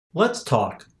Let's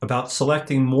talk about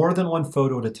selecting more than one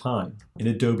photo at a time in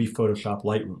Adobe Photoshop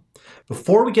Lightroom.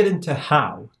 Before we get into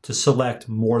how to select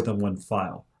more than one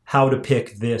file, how to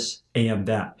pick this and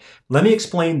that, let me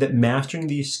explain that mastering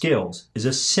these skills is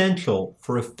essential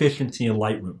for efficiency in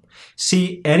Lightroom.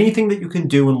 See, anything that you can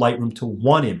do in Lightroom to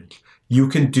one image, you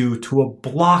can do to a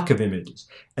block of images.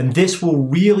 And this will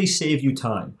really save you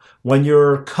time when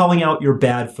you're culling out your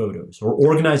bad photos or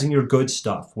organizing your good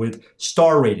stuff with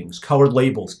star ratings, colored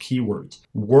labels, keywords.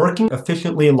 Working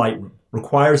efficiently in Lightroom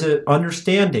requires an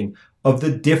understanding of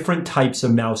the different types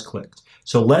of mouse clicks.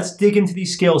 So let's dig into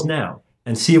these skills now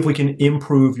and see if we can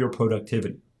improve your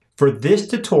productivity. For this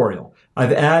tutorial,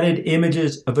 I've added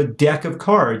images of a deck of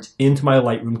cards into my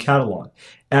Lightroom catalog.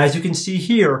 As you can see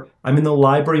here, I'm in the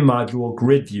library module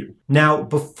grid view. Now,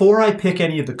 before I pick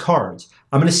any of the cards,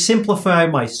 I'm going to simplify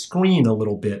my screen a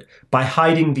little bit by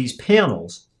hiding these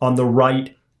panels on the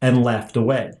right and left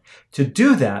away. To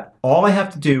do that, all I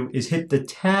have to do is hit the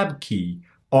Tab key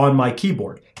on my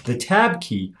keyboard. The Tab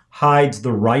key hides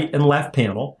the right and left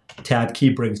panel. Tab key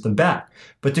brings them back.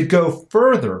 But to go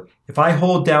further, if I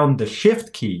hold down the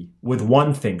Shift key with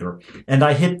one finger and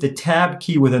I hit the Tab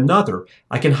key with another,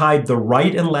 I can hide the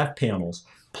right and left panels,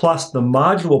 plus the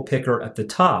module picker at the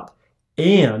top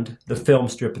and the film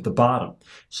strip at the bottom.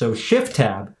 So Shift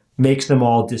Tab makes them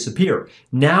all disappear.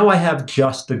 Now I have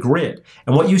just the grid.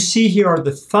 And what you see here are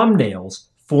the thumbnails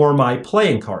for my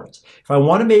playing cards. If I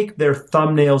want to make their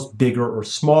thumbnails bigger or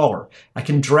smaller, I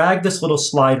can drag this little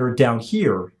slider down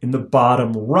here in the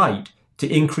bottom right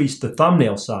to increase the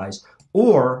thumbnail size,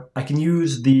 or I can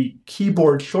use the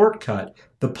keyboard shortcut,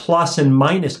 the plus and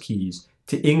minus keys,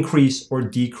 to increase or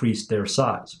decrease their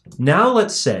size. Now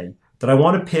let's say that I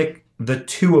want to pick the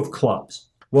two of clubs.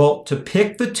 Well, to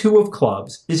pick the two of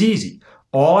clubs is easy.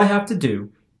 All I have to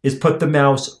do is put the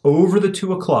mouse over the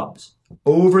two of clubs,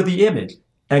 over the image,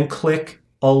 and click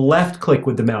a left click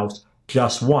with the mouse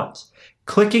just once.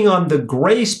 Clicking on the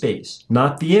gray space,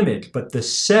 not the image, but the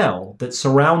cell that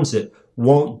surrounds it,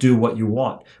 won't do what you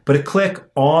want. But a click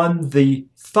on the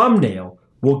thumbnail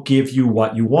will give you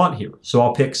what you want here. So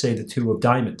I'll pick, say, the two of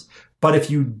diamonds. But if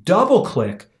you double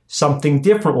click, something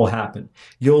different will happen.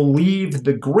 You'll leave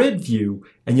the grid view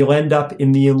and you'll end up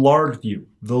in the enlarged view,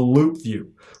 the loop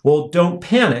view. Well, don't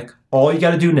panic. All you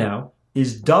got to do now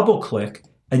is double click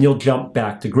and you'll jump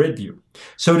back to grid view.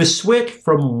 So to switch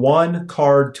from one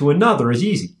card to another is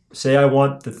easy. Say I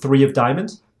want the three of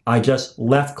diamonds. I just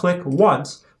left click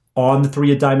once on the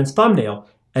three of diamonds thumbnail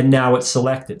and now it's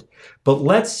selected. But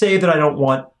let's say that I don't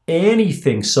want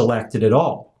anything selected at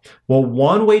all. Well,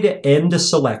 one way to end a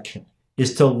selection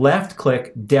is to left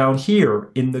click down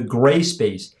here in the gray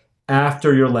space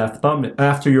after your last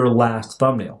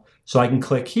thumbnail. So I can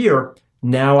click here.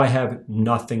 Now I have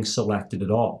nothing selected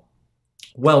at all.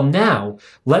 Well, now,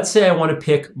 let's say I want to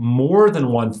pick more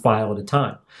than one file at a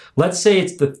time. Let's say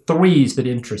it's the threes that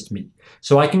interest me.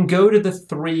 So I can go to the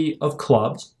three of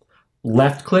clubs,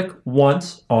 left click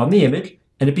once on the image,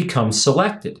 and it becomes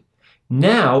selected.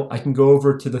 Now I can go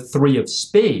over to the three of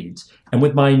spades, and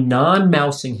with my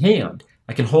non-mousing hand,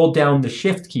 I can hold down the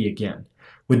Shift key again.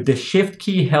 With the Shift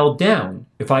key held down,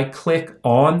 if I click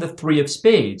on the three of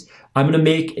spades, I'm going to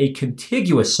make a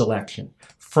contiguous selection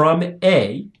from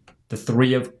A, the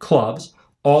three of clubs,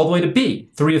 all the way to B,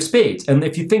 three of spades. And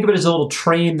if you think of it as a little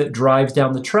train that drives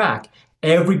down the track,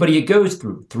 everybody it goes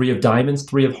through, three of diamonds,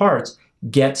 three of hearts,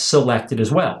 gets selected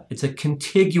as well. It's a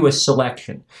contiguous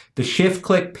selection. The Shift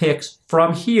click picks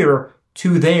from here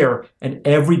to there and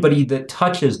everybody that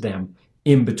touches them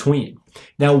in between.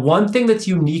 Now, one thing that's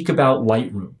unique about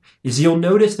Lightroom is you'll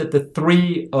notice that the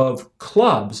three of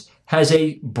clubs has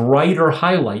a brighter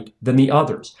highlight than the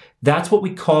others. That's what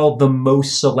we call the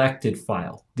most selected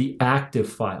file, the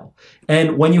active file.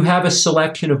 And when you have a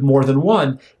selection of more than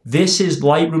one, this is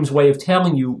Lightroom's way of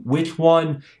telling you which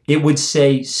one it would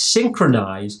say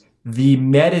synchronize the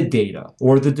metadata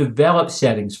or the develop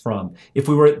settings from if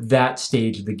we were at that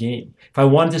stage of the game. If I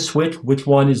wanted to switch which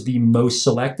one is the most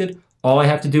selected, all I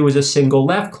have to do is a single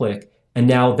left click, and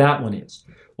now that one is.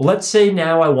 Well, let's say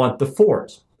now I want the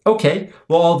fours. Okay,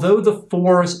 well, although the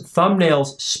fours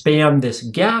thumbnails span this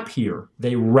gap here,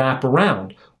 they wrap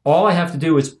around. All I have to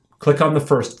do is click on the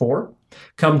first four,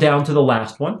 come down to the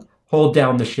last one, hold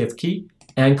down the Shift key,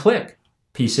 and click.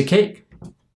 Piece of cake.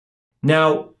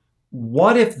 Now,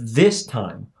 what if this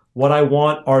time what I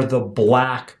want are the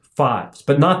black fives,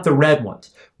 but not the red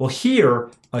ones? Well, here,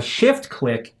 a Shift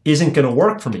click isn't going to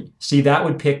work for me. See, that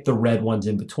would pick the red ones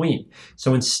in between.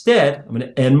 So instead, I'm going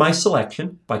to end my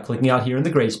selection by clicking out here in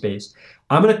the gray space.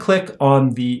 I'm going to click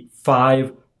on the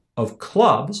five of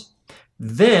clubs.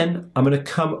 Then I'm going to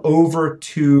come over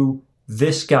to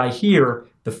this guy here,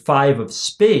 the 5 of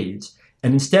spades,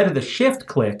 and instead of the shift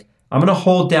click, I'm going to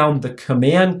hold down the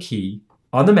command key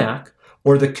on the Mac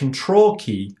or the control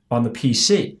key on the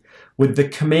PC. With the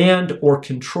command or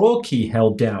control key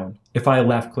held down, if I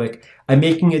left click, I'm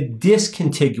making a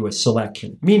discontiguous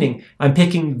selection, meaning I'm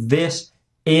picking this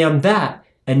and that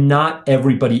and not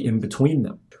everybody in between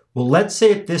them. Well, let's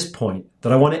say at this point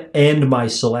that I want to end my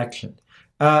selection.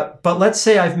 But let's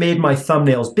say I've made my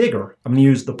thumbnails bigger. I'm going to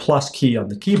use the plus key on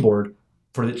the keyboard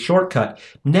for the shortcut.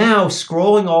 Now,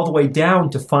 scrolling all the way down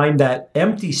to find that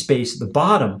empty space at the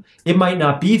bottom, it might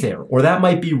not be there, or that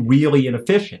might be really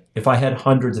inefficient if I had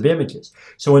hundreds of images.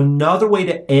 So another way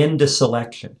to end a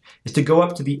selection is to go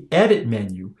up to the Edit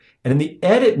menu, and in the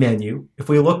Edit menu, if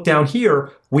we look down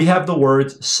here, we have the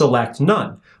words Select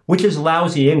None, which is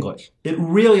lousy English. It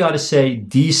really ought to say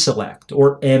deselect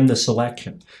or end the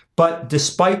selection. But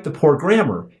despite the poor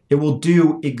grammar, it will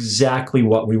do exactly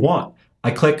what we want. I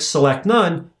click Select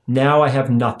None, now I have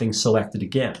nothing selected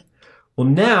again. Well,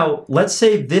 now, let's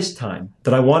say this time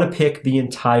that I want to pick the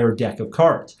entire deck of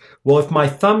cards. Well, if my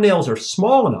thumbnails are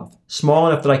small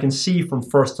enough that I can see from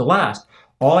first to last,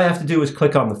 all I have to do is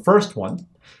click on the first one,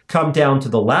 come down to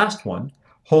the last one,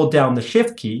 hold down the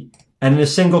Shift key, and in a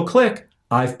single click,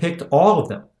 I've picked all of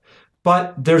them.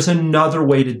 But there's another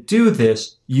way to do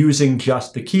this using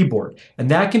just the keyboard.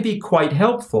 And that can be quite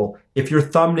helpful if your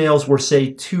thumbnails were,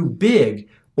 say, too big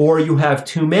or you have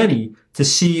too many to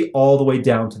see all the way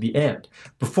down to the end.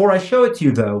 Before I show it to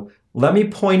you, though, let me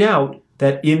point out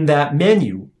that in that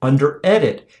menu under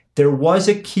Edit, there was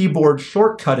a keyboard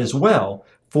shortcut as well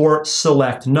for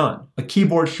Select None, a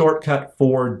keyboard shortcut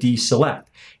for Deselect.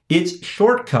 Its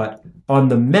shortcut on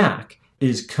the Mac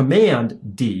is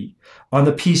Command D. On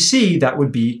the PC, that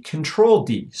would be Control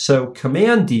D. So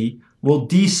Command D will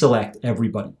deselect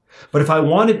everybody. But if I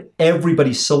wanted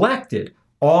everybody selected,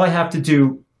 all I have to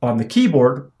do on the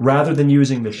keyboard, rather than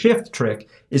using the Shift trick,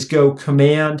 is go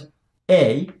Command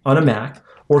A on a Mac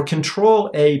or Control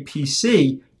A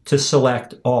PC to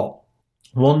select all.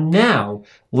 Well, now,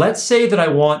 let's say that I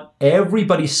want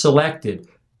everybody selected,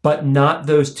 but not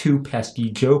those two pesky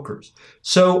jokers.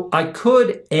 So I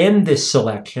could end this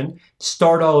selection,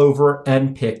 start all over,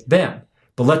 and pick them.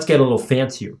 But let's get a little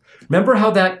fancier. Remember how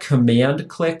that command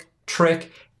click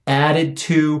trick added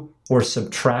to or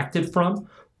subtracted from?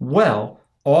 Well,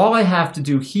 all I have to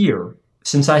do here,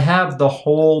 since I have the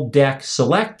whole deck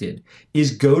selected,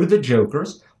 is go to the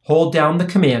jokers, hold down the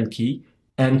command key,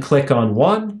 and click on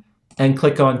 1, and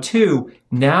click on 2.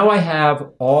 Now I have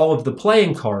all of the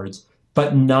playing cards,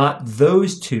 but not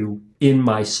those two in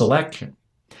my selection.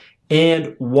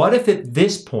 And what if at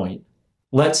this point,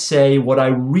 let's say what I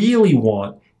really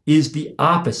want is the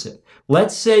opposite.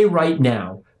 Let's say right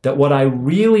now that what I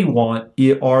really want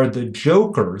are the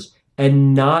jokers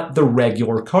and not the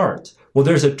regular cards. Well,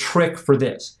 there's a trick for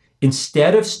this.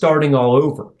 Instead of starting all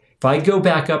over, if I go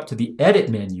back up to the Edit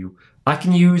menu, I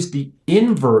can use the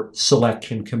Invert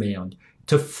Selection command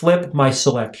to flip my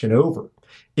selection over.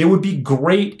 It would be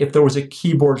great if there was a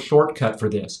keyboard shortcut for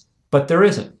this, but there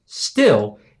isn't.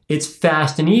 Still, it's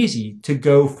fast and easy to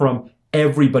go from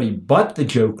everybody but the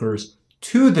jokers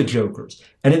to the jokers.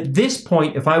 And at this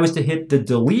point, if I was to hit the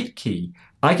delete key,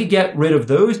 I could get rid of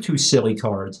those two silly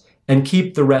cards and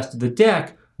keep the rest of the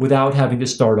deck without having to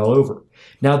start all over.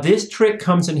 Now, this trick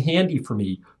comes in handy for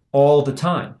me all the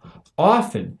time.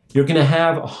 Often, you're going to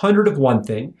have 100 of one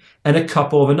thing and a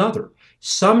couple of another.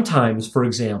 Sometimes, for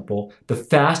example, the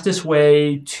fastest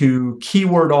way to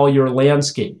keyword all your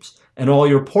landscapes and all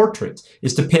your portraits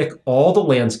is to pick all the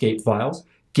landscape files,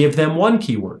 give them one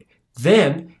keyword.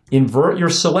 Then invert your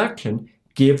selection,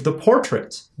 give the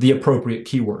portraits the appropriate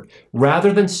keyword.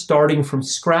 Rather than starting from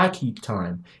scratch each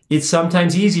time, it's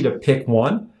sometimes easy to pick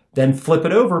one, then flip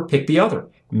it over, pick the other.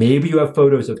 Maybe you have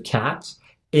photos of cats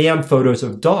and photos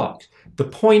of dogs. The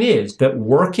point is that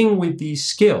working with these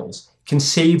skills can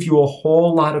save you a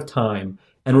whole lot of time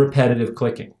and repetitive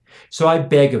clicking. So I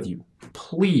beg of you,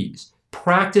 please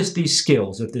practice these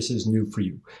skills if this is new for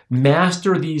you.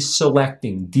 Master these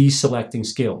selecting, deselecting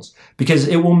skills, because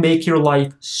it will make your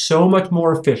life so much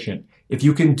more efficient if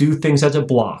you can do things as a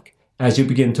block as you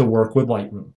begin to work with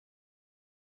Lightroom.